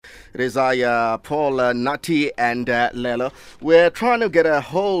Rizaya, Paul, Nati, and Lelo. We're trying to get a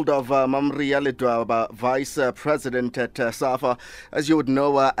hold of Ria Ledwaba, Vice President at SAFA. As you would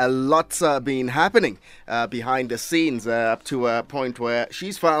know, a lot's been happening behind the scenes up to a point where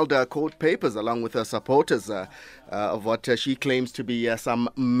she's filed court papers along with her supporters of what she claims to be some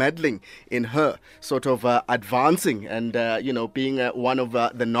meddling in her sort of advancing and, being one of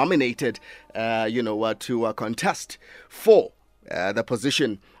the nominated, to contest for the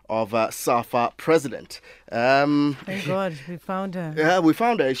position of SAFA President. Thank God, we found her. Yeah, we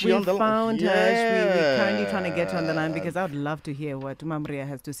found her. Is she on the line? We found her. Yeah. We're currently trying to get her on the line because I would love to hear what Ria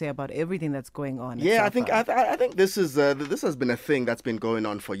has to say about everything that's going on. Yeah, I think this has been a thing that's been going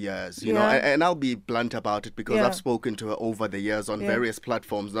on for years, you know, and I'll be blunt about it because I've spoken to her over the years on various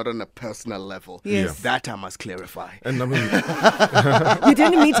platforms, not on a personal level. Yes. That I must clarify. And I mean, you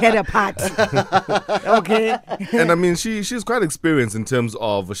didn't meet her apart. Okay. And I mean, she's quite experienced in terms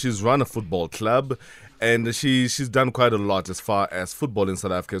of she's run a football club. And she's done quite a lot as far as football in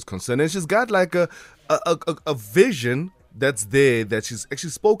South Africa is concerned. And she's got like a vision that's there that she's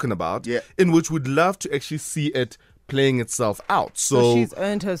actually spoken about, in which we'd love to actually see it playing itself out. So she's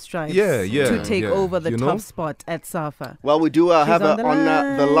earned her stripes to take over the top spot at SAFA. Well, we do have her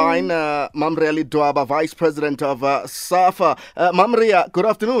on the line, Ria Ledwaba, Vice President of SAFA. Ria, good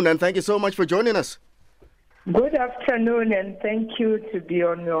afternoon, and thank you so much for joining us. Good afternoon, and thank you to be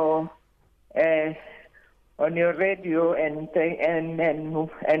on your radio, and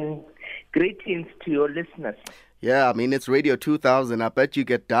greetings to your listeners. Yeah, I mean, it's Radio 2000. I bet you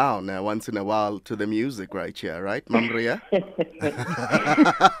get down once in a while to the music right here, right, Ria?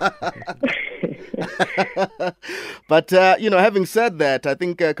 But, having said that, I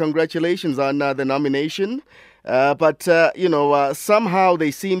think congratulations on the nomination. But somehow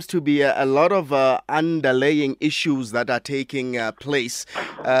there seems to be a lot of underlying issues that are taking place.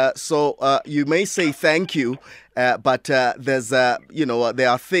 So you may say thank you, but there's, there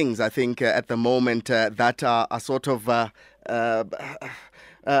are things, I think, at the moment that are sort of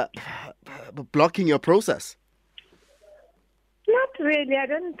blocking your process. Not really. I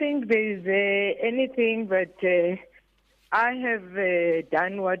don't think there's anything, but I have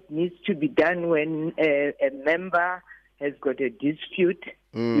done what needs to be done when a member has got a dispute.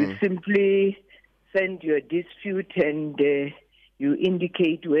 You simply send your dispute and you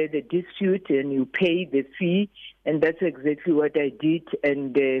indicate where the dispute and you pay the fee. And that's exactly what I did.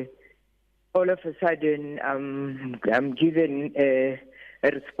 And all of a sudden, I'm given a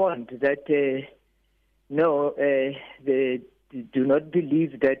response that, no, they do not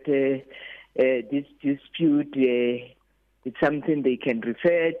believe that this dispute it's something they can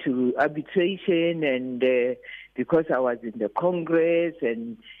refer to arbitration, and because I was in the Congress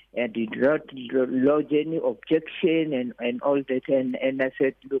and did not lodge any objection and all that, and I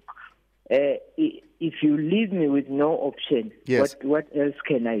said, look, if you leave me with no option, what else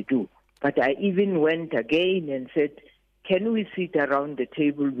can I do? But I even went again and said, can we sit around the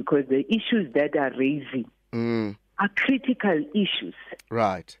table, because the issues that are raising are critical issues.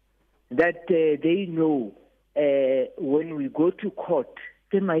 Right. That they know when we go to court,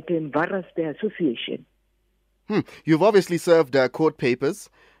 they might embarrass the association. You've obviously served court papers.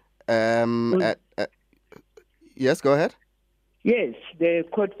 Yes, go ahead. Yes, the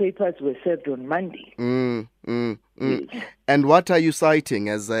court papers were served on Monday. Yes. And what are you citing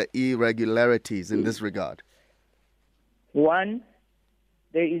as irregularities in this regard? One,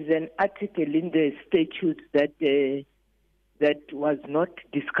 there is an article in the statute that was not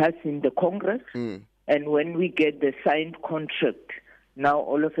discussed in the Congress. And when we get the signed contract, now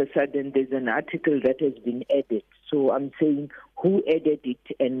all of a sudden there's an article that has been added. So I'm saying who added it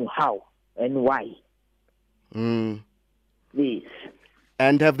and how and why. Yes.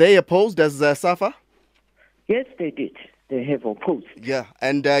 And have they opposed as SAFA? Yes, they did. They have opposed. Yeah.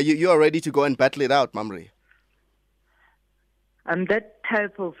 And you are ready to go and battle it out, Ria? I'm that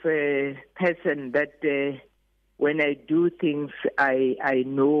type of person that when I do things, I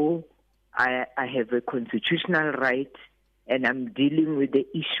know I have a constitutional right, and I'm dealing with the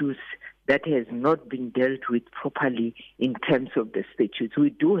issues that has not been dealt with properly in terms of the statutes. We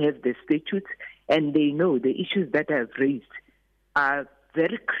do have the statutes, and they know the issues that I've raised are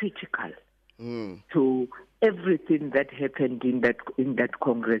very critical to everything that happened in that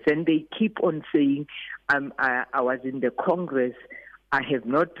Congress. And they keep on saying, I was in the Congress, I have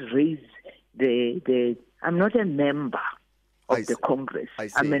not raised I'm not a member of the Congress.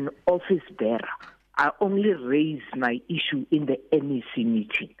 I'm an office bearer. I only raise my issue in the NEC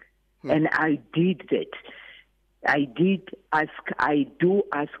meeting. And I did that. I do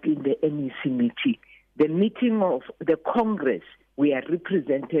ask in the NEC meeting. The meeting of the Congress we are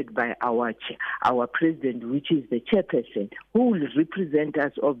represented by our president, which is the chairperson, who will represent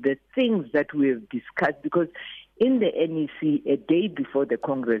us of the things that we have discussed. Because in the NEC, a day before the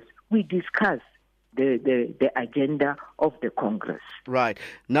Congress, we discuss the agenda of the Congress. Right.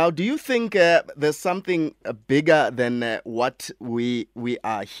 Now, do you think there's something bigger than what we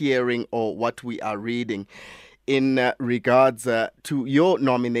are hearing or what we are reading in regards to your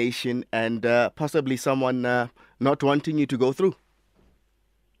nomination and possibly someone not wanting you to go through?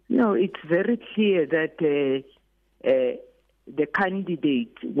 No, it's very clear that the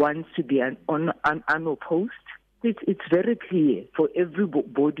candidate wants to be unopposed. It's very clear for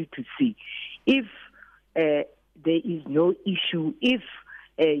everybody to see. If there is no issue, if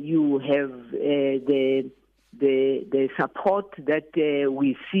you have the support that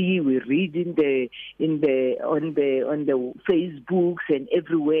we see, we read on the Facebooks and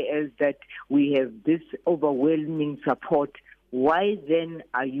everywhere else that we have this overwhelming support, why then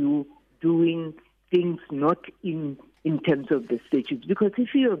are you doing things not in terms of the statutes? Because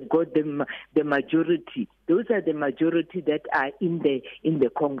if you have got the majority, those are the majority that are in the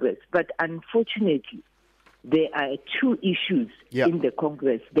Congress. But unfortunately, there are two issues in the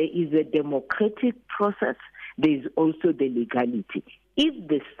Congress. There is a democratic process. There is also the legality. If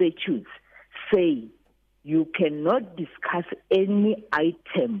the statutes say you cannot discuss any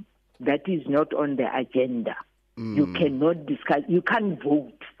item that is not on the agenda, you cannot discuss, you can't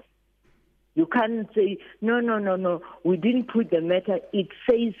vote. You can't say, no, we didn't put the matter, it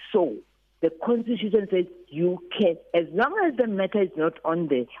says so. The Constitution says you can, as long as the matter is not on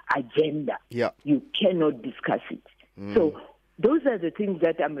the agenda, you cannot discuss it. So those are the things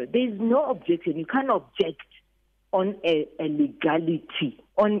that there is no objection. You can't object on a legality,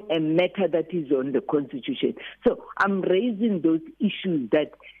 on a matter that is on the Constitution. So I'm raising those issues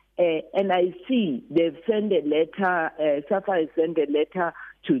that, and I see they've sent a letter, SAFA has sent a letter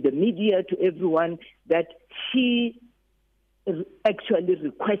to the media, to everyone, that she actually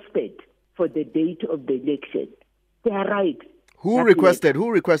requested for the date of the election. They are right. Who requested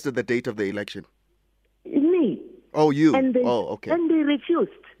the date of the election? Me. Oh, you. Okay. And they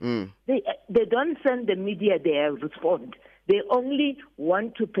refused. They don't send the media their response. They only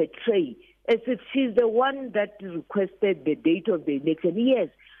want to portray as if she's the one that requested the date of the election. Yes,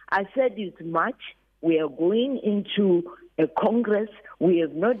 I said it's March. We are going into a Congress. We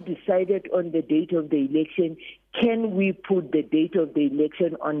have not decided on the date of the election. Can we put the date of the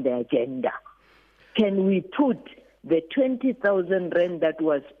election on the agenda? Can we put the 20,000 rand that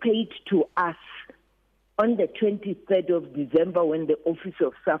was paid to us on the 23rd of December when the office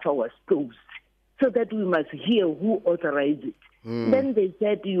of SAFA was closed, so that we must hear who authorized it? Then they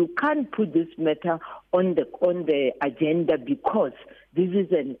said you can't put this matter on the agenda because this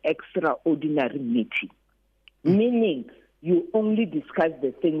is an extraordinary meeting, meaning you only discuss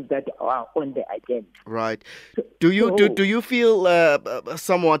the things that are on the agenda. Right. Do you feel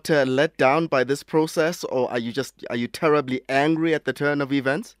somewhat let down by this process, or are you terribly angry at the turn of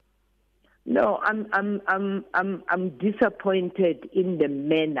events? No, I'm disappointed in the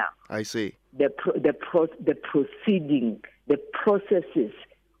manner. I see. The proceeding, the processes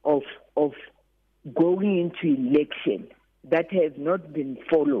of going into election that have not been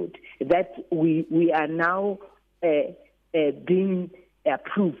followed. That we are now being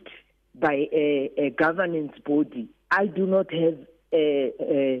approved by a governance body. I do not have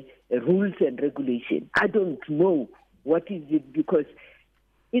rules and regulation. I don't know what is it, because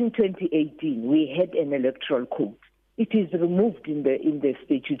in 2018 we had an electoral code. It is removed in the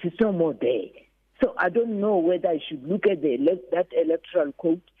statute. It's no more there. So I don't know whether I should look at that electoral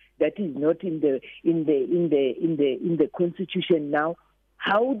code that is not in the Constitution now.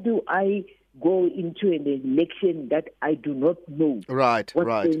 How do I go into an election that I do not know what's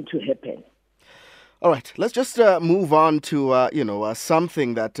going to happen? All right, let's just move on to,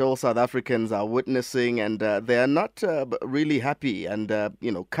 something that all South Africans are witnessing and they are not really happy and,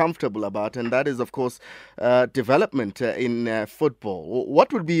 comfortable about. And that is, of course, development in football.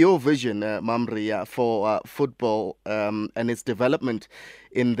 What would be your vision, Ria, for football and its development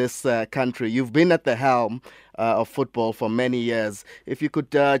in this country? You've been at the helm of football for many years. If you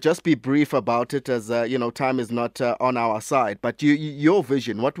could just be brief about it, as, time is not on our side. But your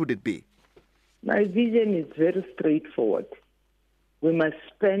vision, what would it be? My vision is very straightforward. We must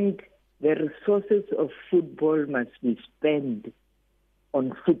spend the resources of football must be spent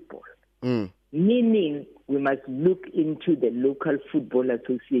on football. Meaning we must look into the local football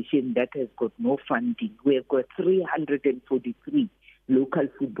association that has got no funding. We have got 343 local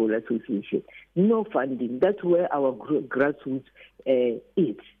football associations. No funding. That's where our grassroots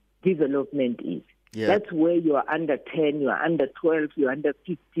development is. Yeah. That's where your under 10, your under 12, your under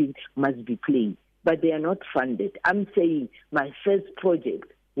 15 must be playing. But they are not funded. I'm saying my first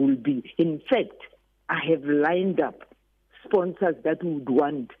project will be, in fact, I have lined up sponsors that would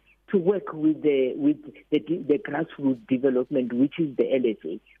want to work with the grassroots development, which is the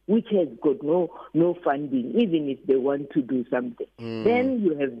LSA, which has got no funding, even if they want to do something. Then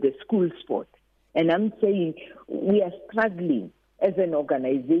you have the school sport. And I'm saying we are struggling as an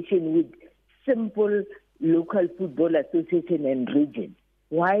organization with simple local football association and region.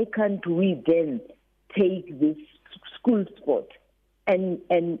 Why can't we then take this school sport and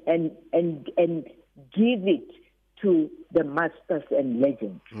give it to the masters and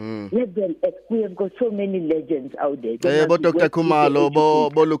legends? We have got so many legends out there. But Dr. Kumalo,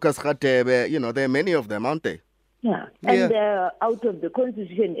 Bo Lucas Khatebe, there are many of them, aren't they? Yeah, and they're out of the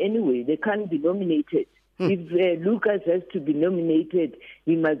constitution anyway. They can't be nominated. If Lucas has to be nominated,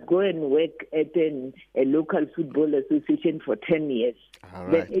 he must go and work at a local football association for 10 years. All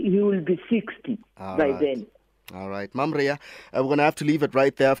right. Then he will be 60 by then. All right, Mam Ria, we're going to have to leave it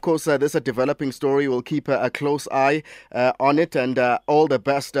right there. Of course, this is a developing story. We'll keep a close eye on it. And all the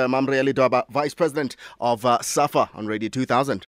best, Mam Ria Ledwaba, Vice President of SAFA on Radio 2000.